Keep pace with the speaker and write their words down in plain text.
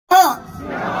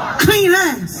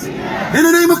hands. In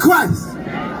the name of Christ.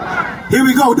 Here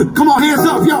we go. Come on, hands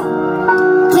up, y'all.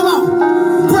 Come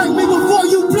on. Break me before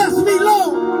you bless me,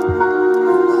 Lord.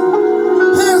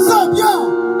 Hands up,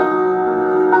 y'all.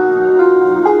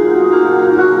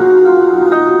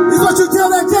 This is what you tell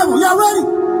that devil. Y'all ready?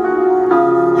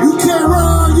 You can't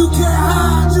run, you can't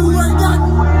hide, you ain't got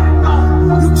me.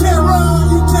 You can't run,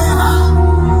 you can't hide.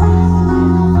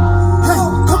 Hey,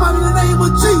 come out in the name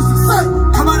of Jesus. Say,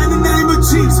 come out in the name of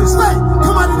Jesus. Say,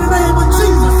 come out in the name of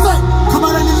Jesus. Say, come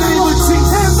out in the name of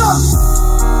Jesus. Hands up.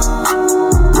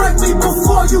 Break me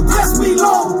before you bless me,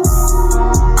 Lord.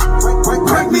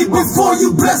 Break me before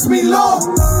you bless me, Lord.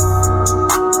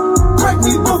 Break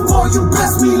me before you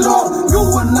bless me, Lord. You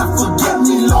will not forget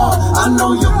me, Lord. I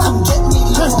know you'll come get me,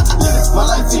 Lord. Live my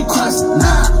life in Christ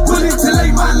now. Willing to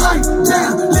lay my life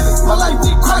down. Live my life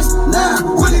in Christ now.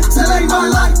 Willing to lay my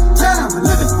life down.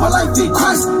 Live my life in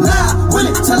Christ now.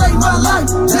 Willing to lay my life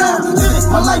down. Live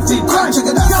my life in Christ. Check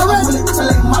it out. I'm willing to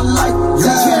lay my life down.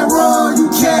 You can't run, you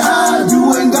can't hide. You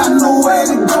ain't got nowhere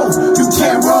to go. You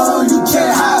can't run, you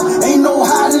can't hide. Ain't no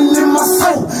hiding in my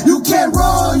soul. You can't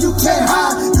run, you can't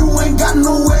hide. You ain't got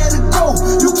nowhere to go.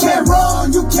 You can't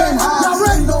run, you can't hide.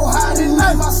 Ain't no hiding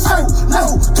in my soul.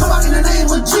 No, come out in the name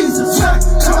of Jesus.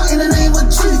 Come out in the name of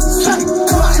Jesus.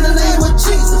 Come out in the name of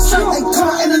Jesus. Hey, come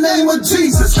out in the name of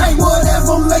Jesus. Hey,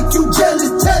 whatever make you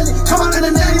jealous, tell it. Come out in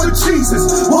the name of Jesus.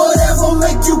 Whatever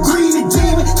make you greedy,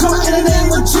 demon. Come out in the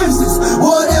name of Jesus.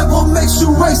 Whatever makes you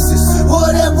racist.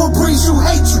 Whatever brings you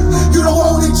hatred. You don't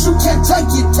own it, you can't take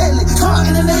it, tell it. Come out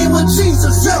in the name of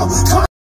Jesus. Yo, come